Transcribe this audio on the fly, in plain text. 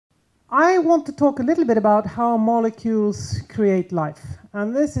I want to talk a little bit about how molecules create life.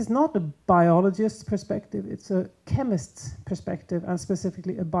 And this is not a biologist's perspective, it's a chemist's perspective, and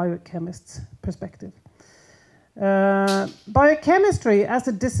specifically a biochemist's perspective. Biochemistry as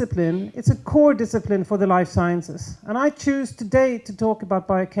a discipline, it's a core discipline for the life sciences. And I choose today to talk about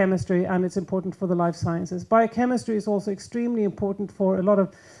biochemistry, and it's important for the life sciences. Biochemistry is also extremely important for a lot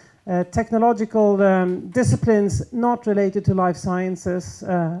of technological disciplines not related to life sciences,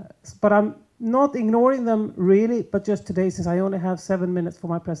 but I'm not ignoring them really, but just today, since I only have 7 minutes for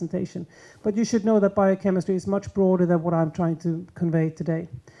my presentation. But you should know that biochemistry is much broader than what I'm trying to convey today.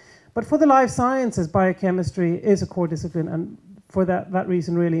 But for the life sciences, biochemistry is a core discipline, and for that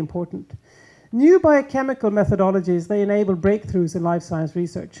reason really important. New biochemical methodologies, they enable breakthroughs in life science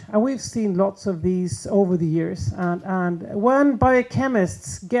research. And we've seen lots of these over the years. And when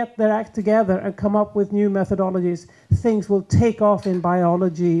biochemists get their act together and come up with new methodologies, things will take off in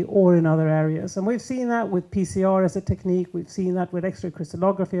biology or in other areas. And we've seen that with PCR as a technique. We've seen that with X-ray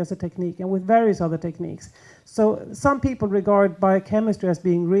crystallography as a technique, and with various other techniques. So some people regard biochemistry as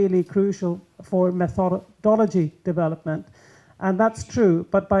being really crucial for methodology development. And that's true,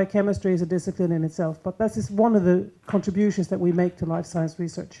 but biochemistry is a discipline in itself. But this is one of the contributions that we make to life science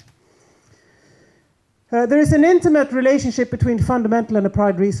research. There is an intimate relationship between fundamental and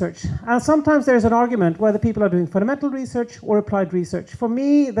applied research. And sometimes there's an argument whether people are doing fundamental research or applied research. For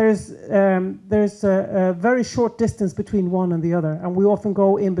me, there's a very short distance between one and the other, and we often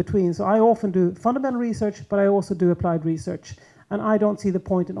go in between. So I often do fundamental research, but I also do applied research. And I don't see the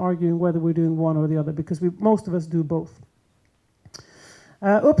point in arguing whether we're doing one or the other, because most of us do both.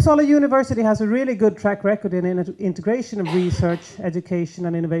 Uppsala University has a really good track record in integration of research, education,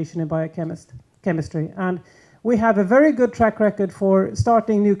 and innovation in biochemistry. And we have a very good track record for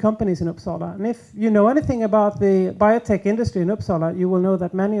starting new companies in Uppsala. And if you know anything about the biotech industry in Uppsala, you will know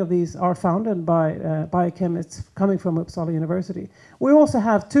that many of these are founded by biochemists coming from Uppsala University. We also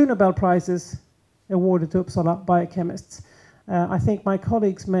have 2 Nobel Prizes awarded to Uppsala biochemists. I think my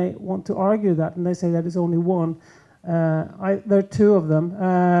colleagues may want to argue that, and they say that is only one. There are 2 of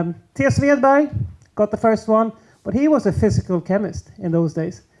them. T. Svedberg got the first one, but he was a physical chemist in those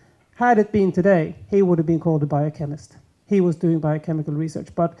days. Had it been today, he would have been called a biochemist. He was doing biochemical research,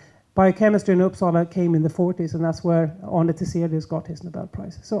 but biochemistry in Uppsala came in the 40s, and that's where Arne Tiselius got his Nobel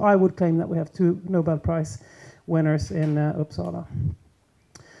Prize. So I would claim that we have 2 Nobel Prize winners in Uppsala.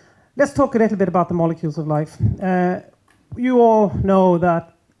 Let's talk a little bit about the molecules of life. You all know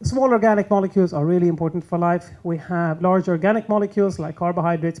that small organic molecules are really important for life. We have large organic molecules like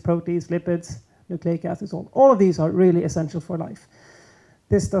carbohydrates, proteins, lipids, nucleic acids. All of these are really essential for life.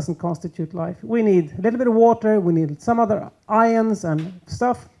 This doesn't constitute life. We need a little bit of water. We need some other ions and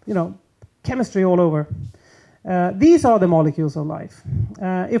stuff, chemistry all over. These are the molecules of life.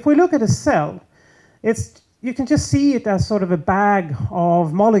 If we look at a cell, you can just see it as sort of a bag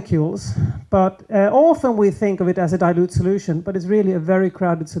of molecules, but often we think of it as a dilute solution, but it's really a very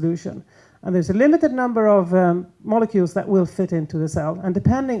crowded solution. And there's a limited number of molecules that will fit into the cell, and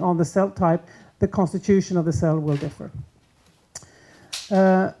depending on the cell type, the constitution of the cell will differ.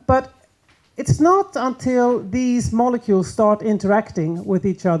 But it's not until these molecules start interacting with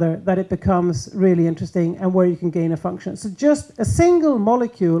each other that it becomes really interesting and where you can gain a function. So just a single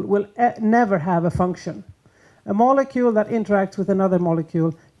molecule will never have a function. A molecule that interacts with another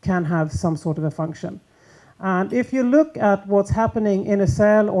molecule can have some sort of a function. And if you look at what's happening in a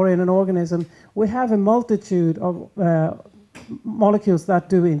cell or in an organism, we have a multitude of molecules that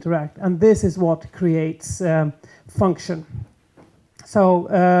do interact, and this is what creates function.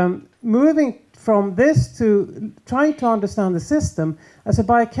 So moving from this to trying to understand the system, as a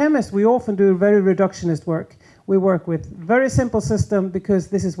biochemist, we often do very reductionist work. We work with very simple system because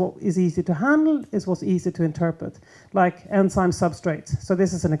this is what is easy to handle, is what's easy to interpret, like enzyme substrates. So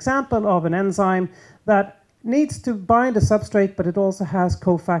this is an example of an enzyme that needs to bind a substrate, but it also has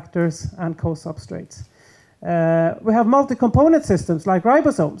cofactors and co-substrates. We have multi-component systems like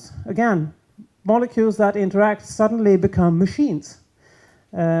ribosomes. Again, molecules that interact suddenly become machines.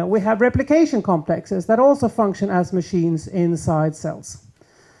 We have replication complexes that also function as machines inside cells.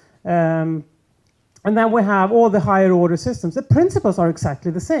 And then we have all the higher order systems. The principles are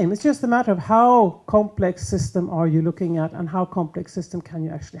exactly the same. It's just a matter of how complex system are you looking at and how complex system can you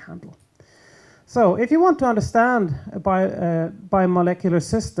actually handle. So if you want to understand a biomolecular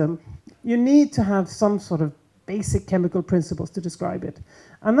system, you need to have some sort of basic chemical principles to describe it.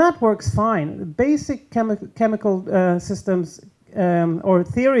 And that works fine. Basic chemical systems or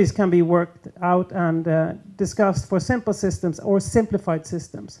theories can be worked out and discussed for simple systems or simplified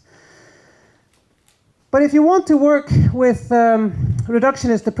systems. But if you want to work with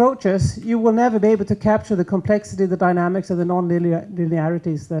reductionist approaches, you will never be able to capture the complexity, the dynamics, and the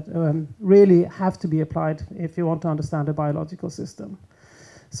non-linearities that really have to be applied if you want to understand a biological system.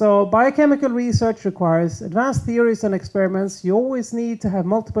 So biochemical research requires advanced theories and experiments. You always need to have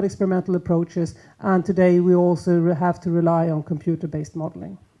multiple experimental approaches, and today we also have to rely on computer-based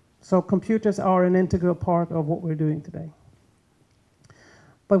modeling. So computers are an integral part of what we're doing today.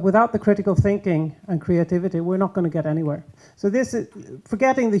 But without the critical thinking and creativity, we're not going to get anywhere. So this is,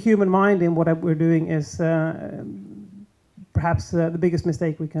 forgetting the human mind in what we're doing is perhaps the biggest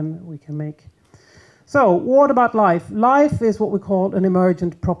mistake we can make. So what about life? Life is what we call an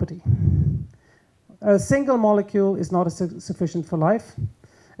emergent property. A single molecule is not sufficient for life.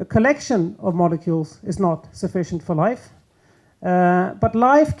 A collection of molecules is not sufficient for life. But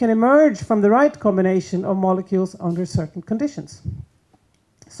life can emerge from the right combination of molecules under certain conditions.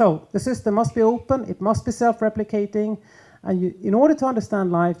 So the system must be open, it must be self-replicating, and in order to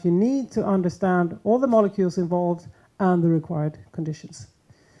understand life, you need to understand all the molecules involved and the required conditions.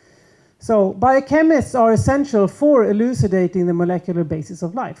 So biochemists are essential for elucidating the molecular basis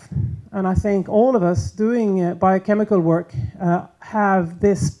of life. And I think all of us doing biochemical work have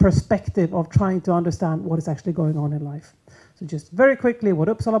this perspective of trying to understand what is actually going on in life. So just very quickly, what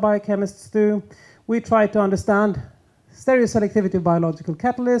Uppsala biochemists do, we try to understand stereoselectivity of biological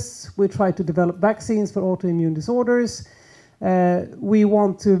catalysts. We try to develop vaccines for autoimmune disorders. We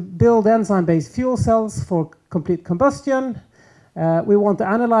want to build enzyme-based fuel cells for complete combustion. We want to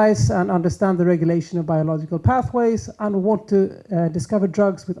analyze and understand the regulation of biological pathways, and we want to discover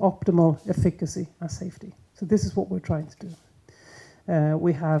drugs with optimal efficacy and safety. So this is what we're trying to do.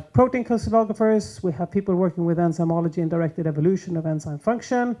 We have protein crystallographers, we have people working with enzymology and directed evolution of enzyme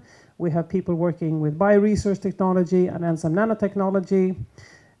function. We have people working with bioresource technology and enzyme nanotechnology,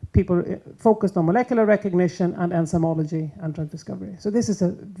 people focused on molecular recognition and enzymology and drug discovery. So this is a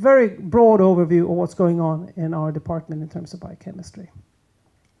very broad overview of what's going on in our department in terms of biochemistry.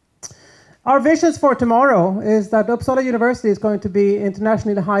 Our visions for tomorrow is that Uppsala University is going to be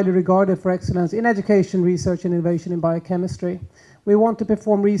internationally highly regarded for excellence in education, research, and innovation in biochemistry. We want to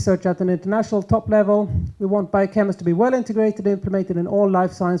perform research at an international top level. We want biochemists to be well integrated and implemented in all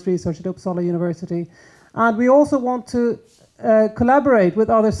life science research at Uppsala University. And we also want to collaborate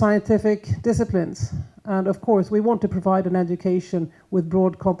with other scientific disciplines. And of course, we want to provide an education with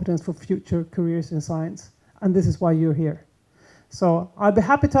broad competence for future careers in science. And this is why you're here. So I'll be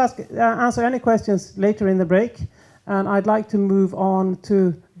happy to answer any questions later in the break. And I'd like to move on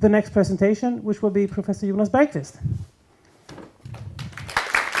to the next presentation, which will be Professor Jonas Bergqvist.